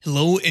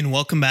Hello and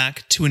welcome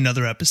back to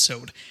another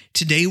episode.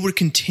 Today we're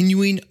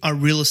continuing our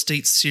real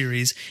estate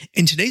series,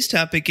 and today's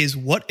topic is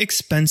what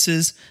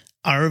expenses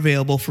are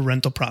available for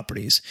rental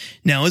properties.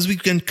 Now, as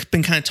we've been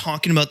kind of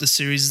talking about the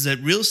series, is that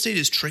real estate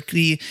is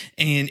tricky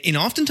and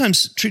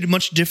oftentimes treated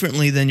much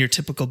differently than your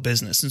typical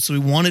business. And so we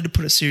wanted to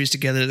put a series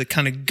together that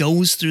kind of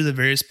goes through the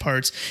various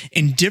parts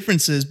and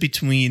differences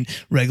between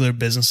regular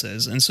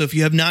businesses. And so if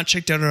you have not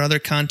checked out our other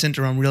content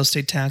around real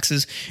estate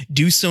taxes,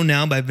 do so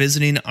now by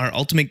visiting our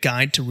ultimate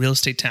guide to real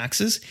estate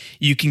taxes.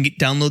 You can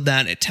download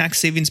that at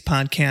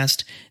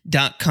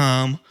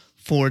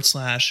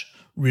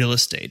taxsavingspodcast.com/real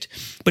estate.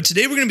 But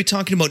today we're going to be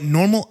talking about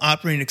normal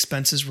operating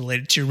expenses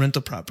related to your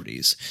rental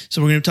properties.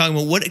 So we're going to be talking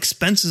about what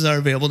expenses are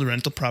available to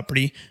rental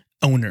property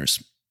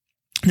owners.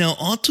 Now,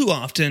 all too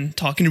often,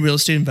 talking to real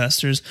estate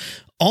investors,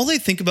 all they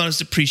think about is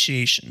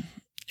depreciation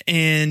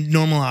and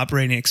normal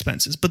operating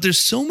expenses. But there's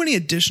so many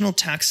additional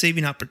tax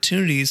saving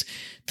opportunities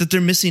that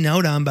they're missing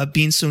out on by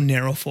being so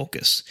narrow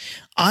focused.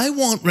 I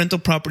want rental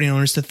property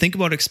owners to think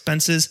about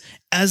expenses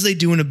as they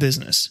do in a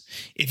business.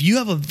 If you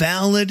have a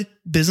valid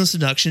business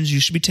deductions,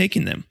 you should be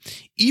taking them.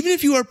 Even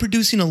if you are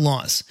producing a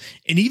loss,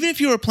 and even if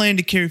you are planning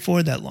to carry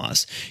forward that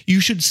loss, you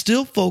should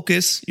still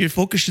your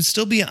focus should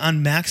still be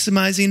on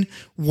maximizing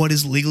what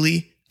is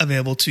legally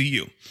available to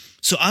you.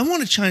 So I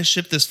want to try and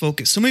shift this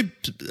focus. So many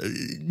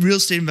real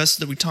estate investors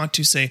that we talk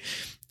to say,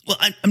 well,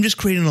 I'm just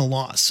creating a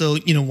loss. So,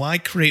 why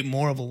create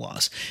more of a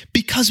loss?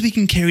 Because we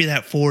can carry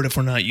that forward if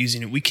we're not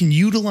using it. We can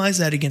utilize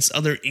that against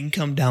other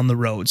income down the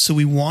road. So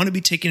we want to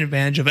be taking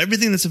advantage of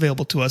everything that's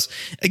available to us.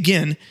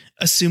 Again,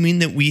 assuming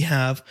that we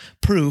have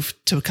proof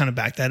to kind of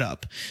back that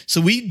up. So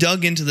we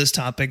dug into this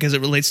topic as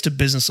it relates to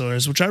business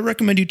owners, which I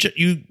recommend you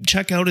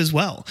check out as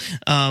well.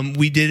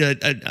 We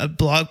did a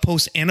blog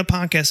post and a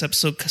podcast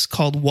episode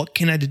called What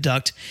Can I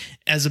Deduct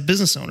as a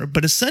Business Owner?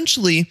 But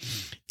essentially,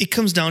 it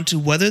comes down to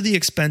whether the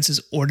expense is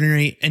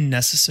ordinary and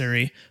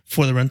necessary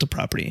for the rental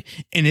property.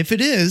 And if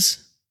it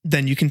is,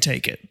 then you can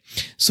take it.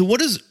 So what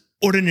does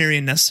ordinary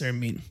and necessary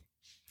mean?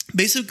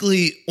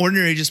 Basically,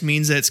 ordinary just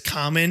means that it's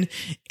common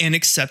and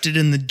accepted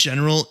in the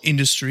general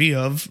industry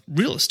of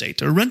real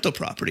estate or rental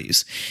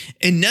properties.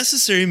 And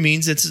necessary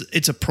means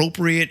it's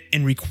appropriate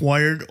and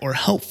required or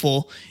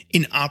helpful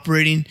in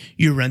operating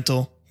your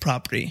rental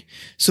property.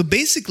 So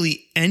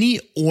basically, any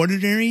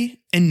ordinary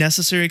and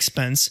necessary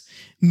expense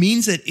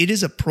means that it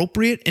is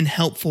appropriate and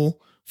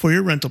helpful for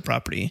your rental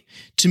property.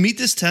 To meet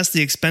this test,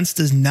 the expense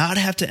does not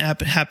have to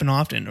happen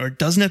often, or it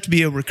doesn't have to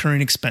be a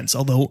recurring expense,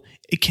 although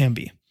it can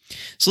be.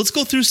 So let's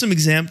go through some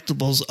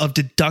examples of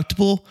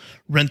deductible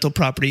rental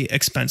property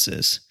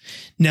expenses.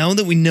 Now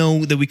that we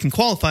know that we can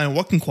qualify and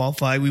what can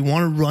qualify, we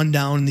want to run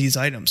down these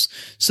items.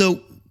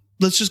 So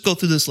let's just go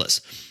through this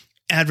list.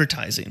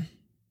 Advertising.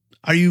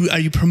 Are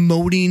you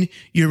promoting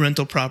your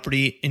rental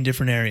property in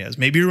different areas?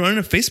 Maybe you're running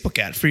a Facebook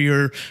ad for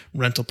your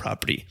rental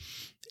property.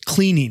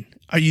 Cleaning.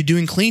 Are you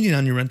doing cleaning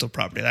on your rental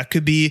property? That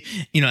could be,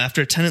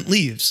 after a tenant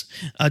leaves.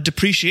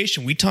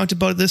 Depreciation. We talked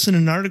about this in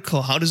an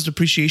article. How does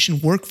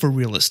depreciation work for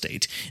real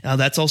estate?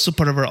 That's also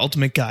part of our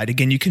ultimate guide.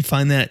 Again, you can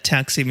find that at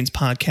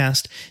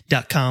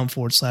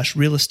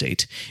taxsavingspodcast.com/real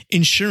estate.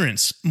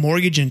 Insurance,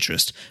 mortgage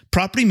interest,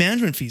 property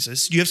management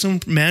fees. You have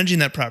someone managing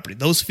that property.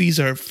 Those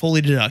fees are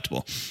fully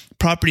deductible.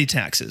 Property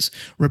taxes,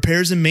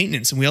 repairs and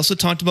maintenance. And we also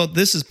talked about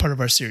this as part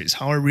of our series.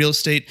 How are real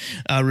estate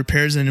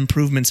repairs and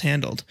improvements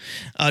handled?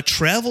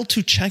 Travel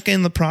to check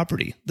in the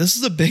property. This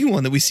is a big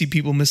one that we see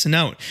people missing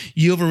out.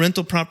 You have a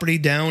rental property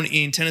down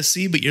in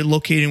Tennessee, but you're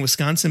located in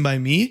Wisconsin by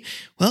me.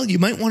 Well, you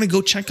might want to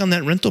go check on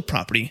that rental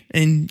property.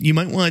 And you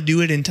might want to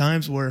do it in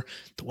times where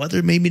the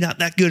weather may be not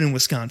that good in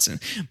Wisconsin.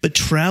 But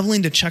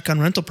traveling to check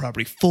on rental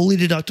property, fully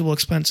deductible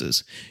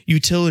expenses,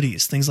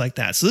 utilities, things like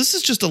that. So this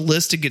is just a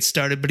list to get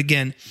started. But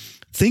again,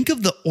 think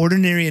of the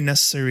ordinary and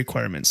necessary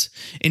requirements,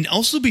 and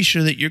also be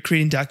sure that you're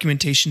creating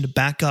documentation to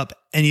back up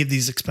any of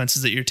these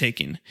expenses that you're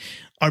taking.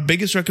 Our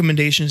biggest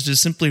recommendation is to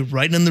simply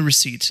write on the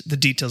receipt the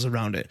details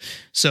around it.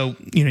 So,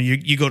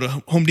 you go to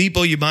Home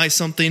Depot, you buy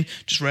something,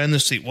 just write on the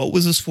receipt. What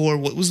was this for?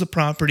 What was the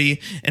property?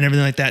 And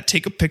everything like that.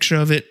 Take a picture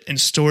of it and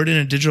store it in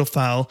a digital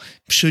file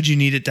should you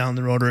need it down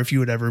the road, or if you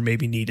would ever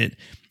maybe need it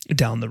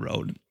down the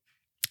road.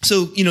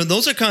 So,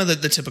 those are kind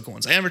of the typical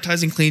ones.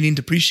 Advertising, cleaning,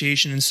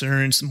 depreciation,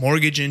 insurance,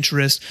 mortgage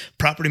interest,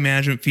 property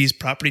management fees,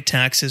 property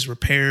taxes,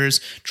 repairs,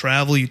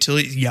 travel,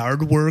 utilities,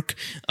 yard work,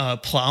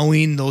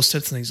 plowing, those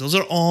types of things. Those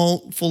are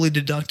all fully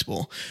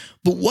deductible.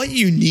 But what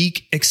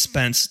unique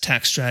expense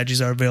tax strategies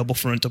are available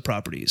for rental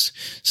properties?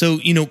 So,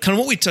 kind of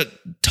what we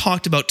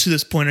talked about to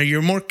this point are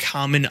your more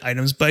common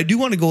items, but I do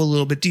want to go a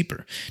little bit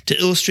deeper to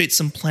illustrate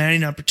some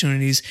planning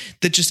opportunities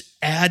that just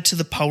add to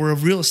the power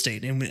of real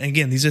estate. And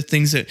again, these are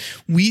things that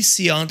we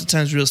see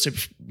oftentimes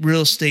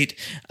real estate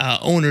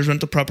owners,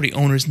 rental property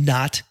owners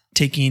not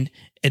taking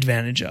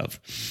advantage of.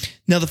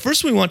 Now, the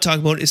first one we want to talk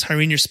about is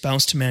hiring your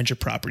spouse to manage your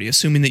property,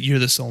 assuming that you're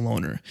the sole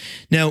owner.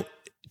 Now,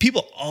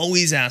 People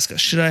always ask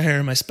us, should I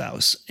hire my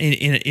spouse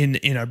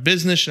in our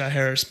business? Should I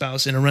hire a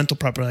spouse in a rental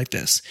property like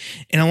this?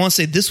 And I want to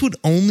say this would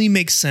only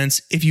make sense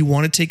if you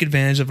want to take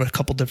advantage of a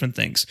couple different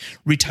things: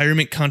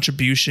 retirement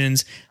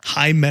contributions,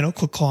 high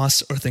medical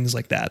costs, or things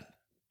like that.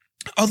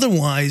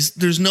 Otherwise,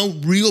 there's no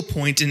real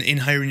point in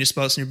hiring your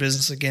spouse in your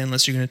business, again,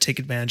 unless you're going to take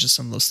advantage of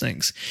some of those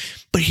things.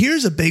 But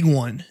here's a big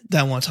one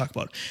that I want to talk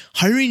about: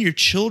 hiring your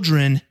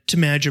children to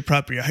manage your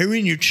property, or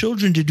hiring your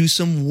children to do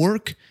some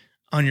work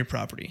on your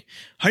property.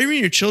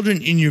 Hiring your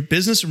children in your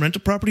business or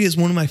rental property is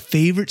one of my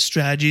favorite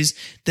strategies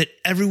that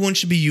everyone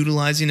should be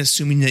utilizing,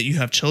 assuming that you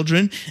have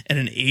children at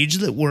an age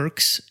that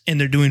works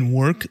and they're doing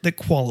work that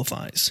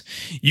qualifies.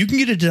 You can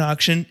get a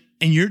deduction,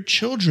 and your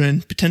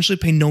children potentially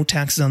pay no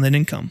taxes on that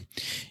income.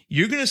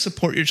 You're going to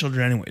support your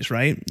children anyways,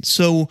 right?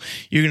 So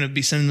you're going to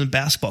be sending them to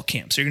basketball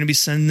camps. You're going to be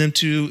sending them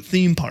to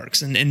theme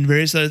parks and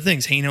various other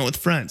things, hanging out with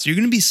friends. You're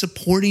going to be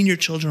supporting your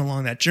children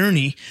along that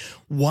journey.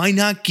 Why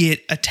not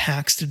get a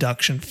tax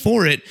deduction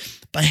for it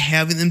by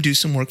having them do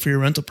some work for your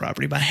rental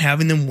property, by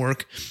having them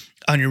work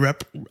on your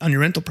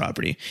rental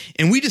property?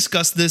 And we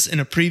discussed this in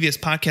a previous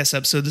podcast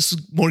episode. This is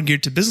more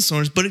geared to business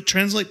owners, but it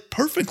translates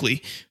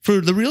perfectly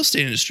for the real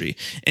estate industry.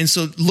 And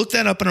so look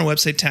that up on our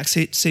website,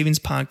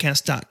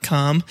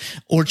 taxsavingspodcast.com,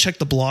 or check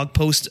the blog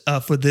post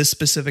for this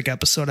specific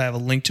episode. I have a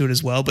link to it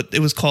as well, but it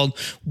was called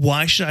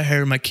 "Why Should I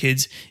Hire My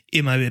Kids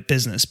in My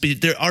Business?"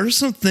 But there are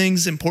some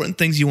things, important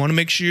things you want to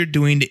make sure you're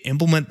doing to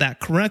implement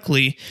that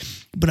correctly.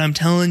 But I'm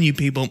telling you,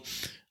 people,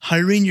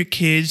 hiring your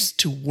kids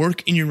to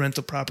work in your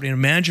rental property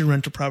and manage your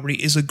rental property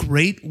is a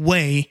great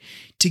way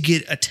to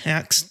get a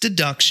tax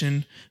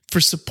deduction for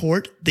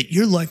support that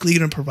you're likely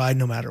going to provide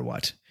no matter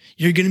what.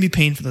 You're going to be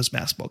paying for those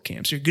basketball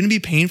camps. You're going to be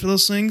paying for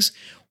those things.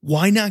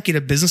 Why not get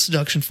a business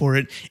deduction for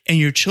it, and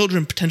your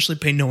children potentially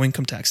pay no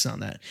income taxes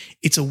on that?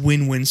 It's a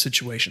win-win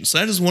situation. So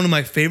that is one of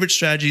my favorite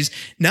strategies,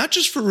 not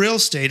just for real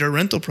estate or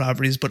rental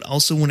properties, but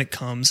also when it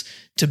comes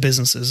to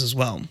businesses as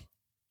well.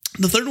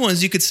 The third one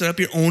is you could set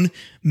up your own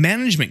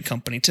management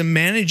company to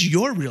manage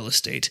your real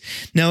estate.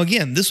 Now,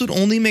 again, this would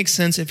only make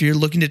sense if you're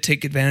looking to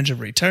take advantage of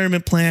a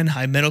retirement plan,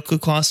 high medical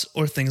costs,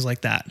 or things like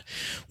that.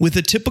 With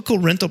a typical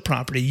rental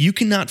property, you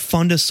cannot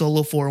fund a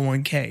solo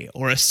 401k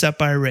or a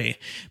SEP IRA.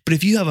 But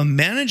if you have a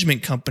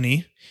management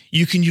company,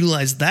 you can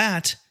utilize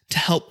that to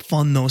help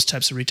fund those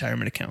types of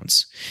retirement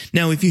accounts.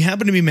 Now, if you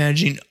happen to be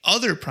managing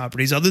other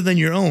properties other than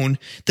your own,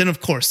 then of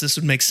course this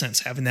would make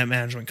sense, having that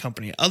management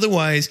company.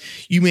 Otherwise,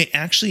 you may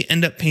actually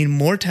end up paying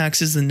more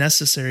taxes than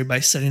necessary by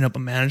setting up a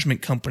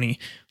management company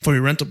for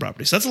your rental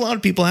property. So that's a lot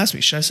of people ask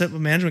me, should I set up a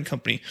management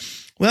company?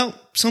 Well,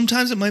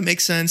 sometimes it might make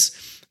sense,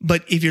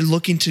 but if you're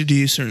looking to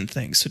do certain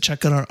things, so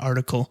check out our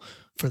article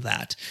for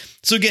that.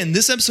 So again,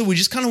 this episode, we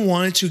just kind of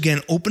wanted to,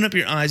 again, open up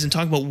your eyes and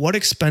talk about what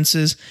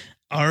expenses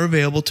are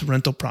available to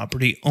rental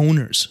property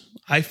owners.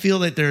 I feel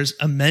that there's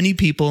many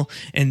people,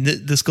 and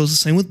this goes the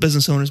same with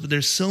business owners, but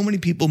there's so many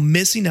people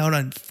missing out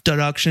on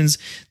deductions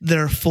that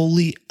are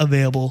fully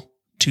available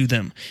to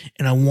them.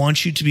 And I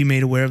want you to be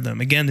made aware of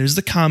them. Again, there's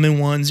the common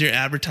ones: your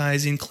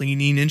advertising,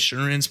 cleaning,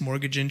 insurance,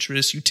 mortgage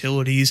interest,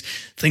 utilities,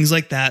 things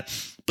like that.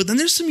 But then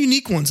there's some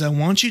unique ones I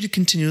want you to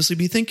continuously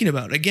be thinking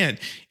about. Again,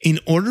 in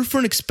order for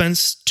an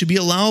expense to be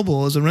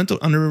allowable as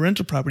under a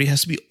rental property, it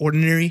has to be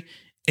ordinary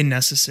and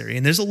necessary.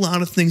 And there's a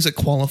lot of things that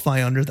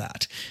qualify under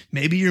that.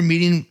 Maybe you're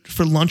meeting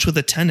for lunch with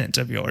a tenant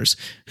of yours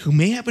who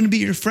may happen to be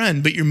your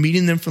friend, but you're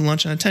meeting them for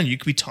lunch on a tenant. You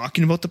could be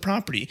talking about the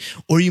property,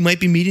 or you might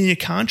be meeting a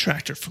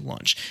contractor for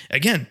lunch.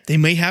 Again, they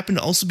may happen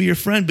to also be your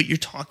friend, but you're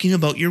talking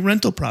about your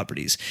rental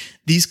properties.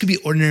 These could be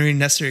ordinary and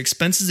necessary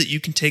expenses that you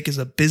can take as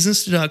a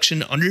business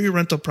deduction under your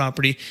rental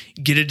property,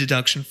 get a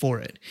deduction for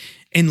it.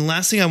 And the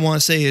last thing I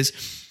want to say is,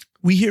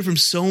 we hear from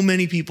so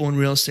many people in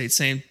real estate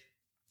saying,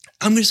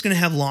 I'm just going to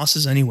have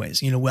losses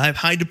anyways. I have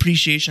high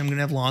depreciation. I'm going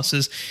to have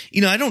losses.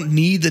 I don't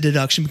need the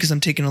deduction because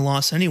I'm taking a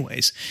loss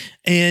anyways.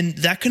 And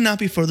that could not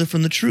be further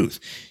from the truth.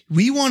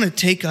 We want to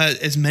take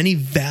as many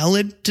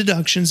valid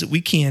deductions that we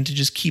can to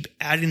just keep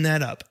adding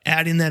that up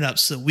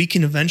so that we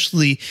can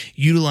eventually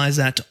utilize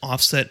that to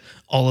offset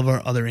all of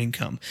our other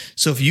income.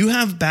 So if you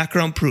have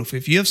background proof,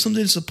 if you have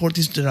something to support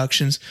these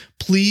deductions,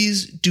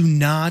 please do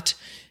not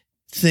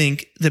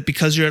think that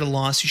because you're at a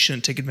loss, you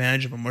shouldn't take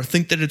advantage of them, or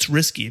think that it's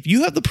risky. If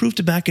you have the proof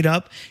to back it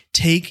up,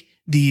 take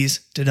these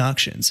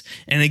deductions.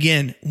 And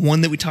again,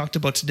 one that we talked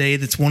about today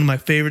that's one of my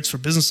favorites for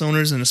business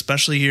owners, and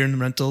especially here in the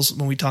rentals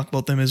when we talk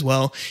about them as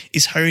well,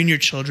 is hiring your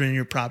children and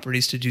your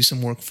properties to do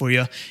some work for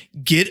you.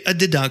 Get a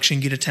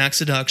deduction, get a tax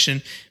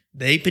deduction.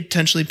 They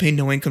potentially pay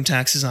no income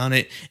taxes on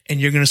it, and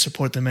you're going to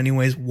support them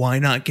anyways. Why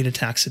not get a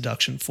tax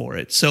deduction for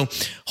it? So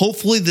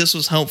hopefully this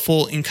was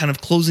helpful in kind of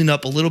closing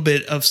up a little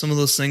bit of some of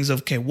those things of,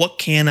 okay, what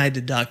can I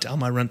deduct on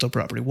my rental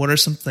property? What are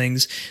some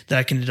things that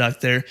I can deduct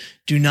there?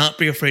 Do not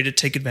be afraid to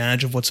take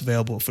advantage of what's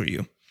available for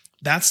you.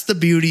 That's the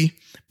beauty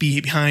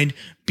behind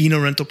being a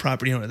rental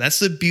property owner. That's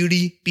the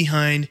beauty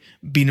behind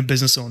being a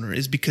business owner,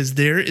 is because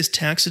there is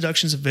tax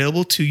deductions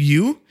available to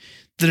you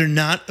that are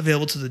not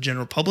available to the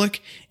general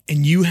public,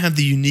 and you have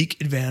the unique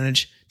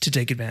advantage to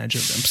take advantage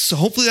of them. So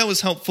hopefully that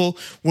was helpful.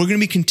 We're going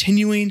to be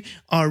continuing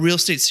our real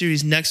estate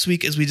series next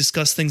week as we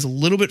discuss things a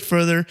little bit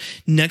further.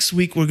 Next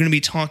week, we're going to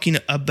be talking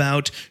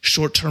about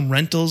short-term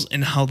rentals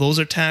and how those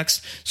are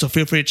taxed. So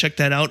feel free to check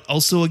that out.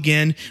 Also,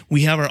 again,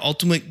 we have our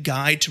ultimate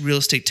guide to real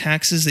estate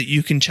taxes that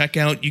you can check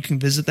out. You can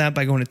visit that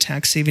by going to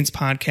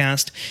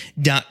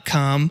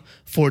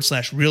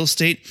taxsavingspodcast.com/real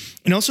estate.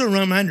 And also a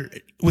reminder,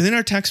 within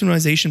our tax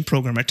minimization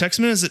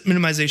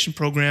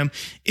program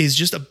is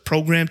just a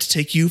program to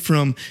take you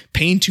from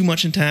paying too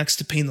much in tax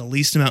to paying the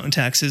least amount in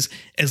taxes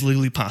as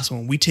legally possible.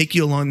 And we take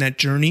you along that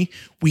journey.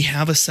 We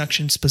have a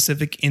section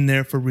specific in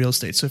there for real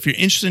estate. So if you're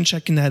interested in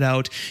checking that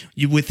out,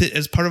 with it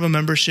as part of a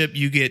membership,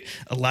 you get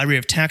a library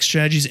of tax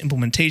strategies,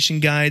 implementation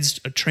guides,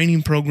 a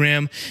training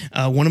program.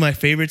 One of my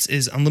favorites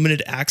is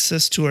unlimited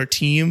access to our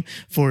team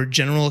for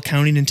general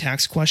accounting and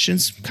tax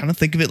questions. Kind of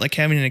think of it like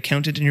having an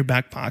accountant in your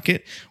back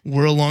pocket.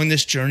 We're along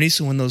this journey,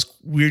 so when those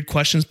weird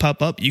questions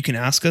pop up, you can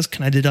ask us,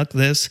 can I deduct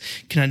this?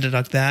 Can I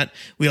deduct that?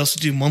 We also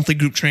do monthly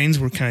group trainings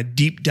where we kind of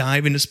deep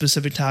dive into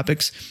specific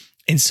topics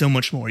and so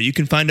much more. You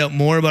can find out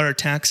more about our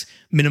tax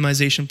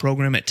minimization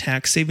program at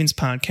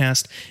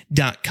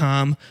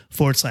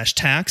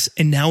taxsavingspodcast.com/tax.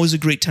 And now is a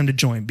great time to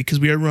join because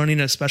we are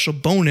running a special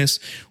bonus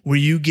where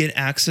you get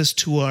access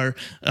to our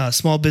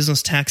Small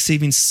Business Tax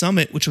Savings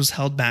Summit, which was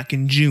held back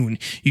in June.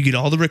 You get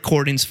all the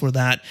recordings for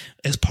that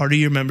as part of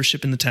your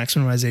membership in the tax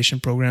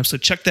minimization program. So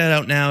check that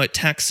out now at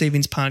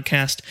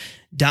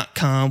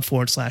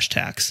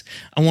taxsavingspodcast.com/tax.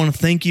 I want to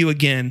thank you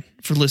again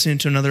for listening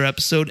to another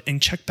episode,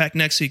 and check back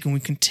next week when we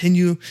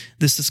continue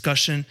this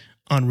discussion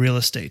on real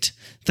estate.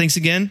 Thanks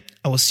again.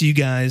 I will see you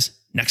guys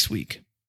next week.